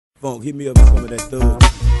Funk, hit me up with some of that thug.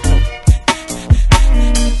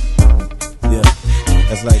 Yeah,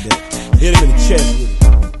 that's like that. Hit him in the chest with it.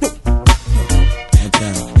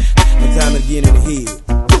 One time again in the head.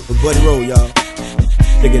 But Buddy roll, y'all.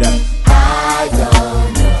 Check it out. I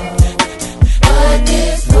don't know what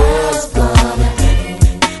this world's gonna bring,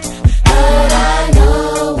 but I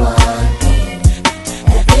know one thing,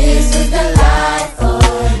 that this is the life for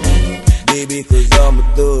me. Baby, cause I'm a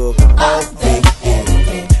thug. I'll think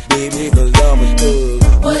anything, Baby, cause I'm a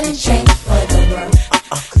thug. wouldn't change for the world.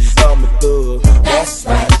 Cause I'm a thug. That's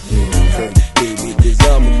right, you know. Baby, cause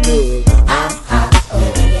I'm a thug. I'm hot, oh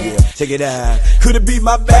yeah. Check it out. Could it be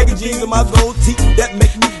my bag of jeans and my gold teeth that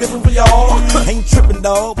make me different from y'all? Ain't tripping,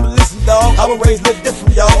 dog, but listen, dog, I was raised a little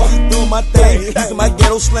different, y'all. Just doing my thing, using my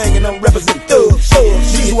ghetto slang, and I'm representing thugs.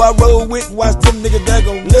 These who I roll with, watch them niggas that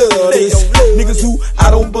gon' love this. Niggas who I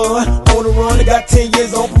don't bun, on the run, they got 10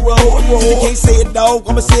 years on parole. They can't say it, dog,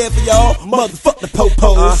 I'ma say it for y'all. Motherfuck the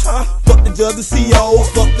popos, fuck the judge, the COs,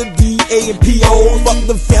 fuck the DA and POs, fuck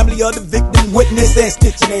the family of the victim, witness, and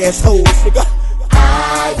stitching assholes, nigga.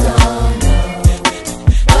 I don't know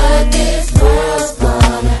what this world's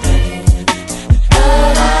gonna bring,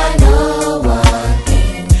 but I know one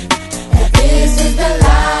thing, that this is the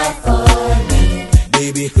life for me.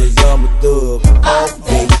 Baby, cause I'm a thug. I'll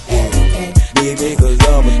think anything, Baby, cause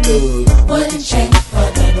I'm a thug. wouldn't change for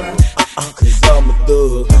the world. Cause I'm a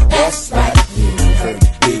thug. That's right, you know.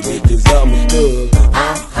 Baby, cause I'm a thug.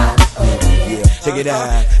 I'm hot, oh yeah. Check it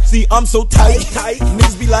out. See, I'm so tight.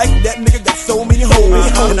 Niggas be like, that nigga got so many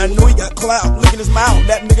hoes. And I know he got clout. Look in his mouth.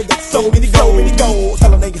 That nigga got so many goals.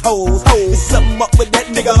 Tell them they hoes. There's something up with that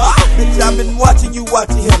nigga. Bitch, I've been watching you,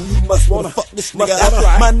 watching him. You must wanna fuck this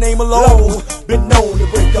nigga. My name alone been known to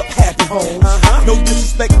break up happy homes. No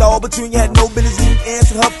disrespect, dog, but you ain't had no business even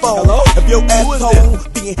answering her phone. If your ass was home,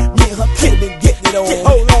 then me and her could've been getting it on.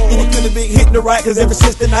 And it could've been hitting the right, cause ever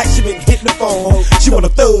since the night she been hitting the phone. She want a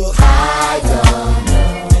thug. I don't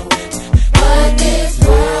know what this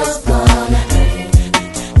world's gonna bring,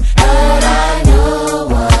 but I know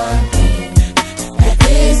one thing, that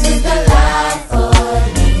this is the life for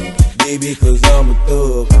me. Baby, cause I'm a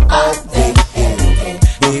thug. I'll think anything,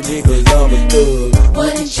 Baby, cause I'm a thug.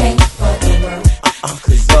 wouldn't change for the world.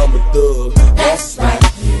 Cause I'm a thug. That's right,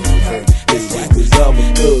 you know. Baby, cause I'm a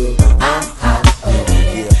thug. I'm hot, oh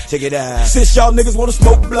yeah. Check it out. Since y'all niggas wanna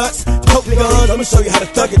smoke blunts, coke guns, I'ma show you how to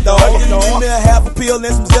thug it, dog. Give me a half a pill and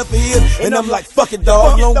some Zephyr here, and I'm like, fuck it,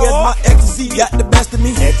 dog. Long as my ecstasy got the best of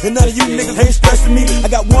me, and none of you niggas ain't stressing me. I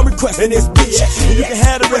got one request in this bitch, and you can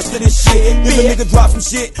have the rest of this shit. If a nigga drop some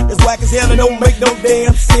shit that's whack as hell and don't make no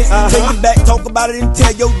damn sense, take it back, talk about it, and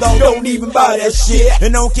tell your dog don't even buy that shit.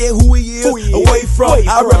 And I don't care who he is, away from,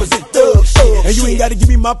 I represent thug shit. And you ain't gotta give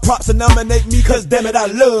me my props and nominate me, cause damn it, I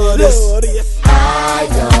love this. I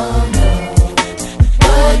don't know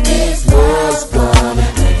what this world's gonna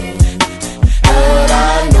bring, but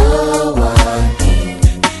I know one thing,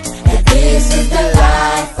 that this is the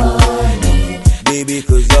life for me. Baby,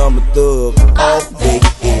 cause I'm a thug. I'll think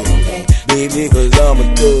anything, Baby, cause I'm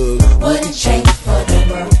a thug. wouldn't change for the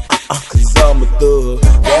world. Cause I'm a thug.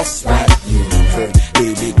 That's right, you know.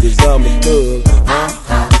 Baby, cause I'm a thug. I'm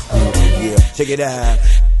hot, oh yeah. Check it out.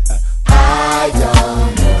 I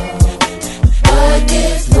don't know what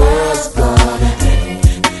this world's gonna bring,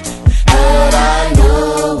 but I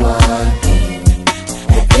know one thing,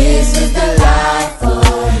 that this is the life for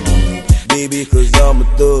me. Baby, cause I'm a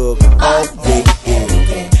thug. I'll think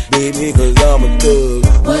anything, Baby, cause I'm a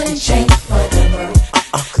thug. wouldn't change for the world.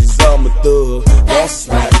 Cause I'm a thug. That's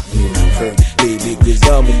right, you know. Baby, cause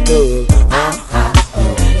I'm a thug. I'm hot,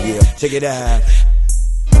 oh yeah. Check it out.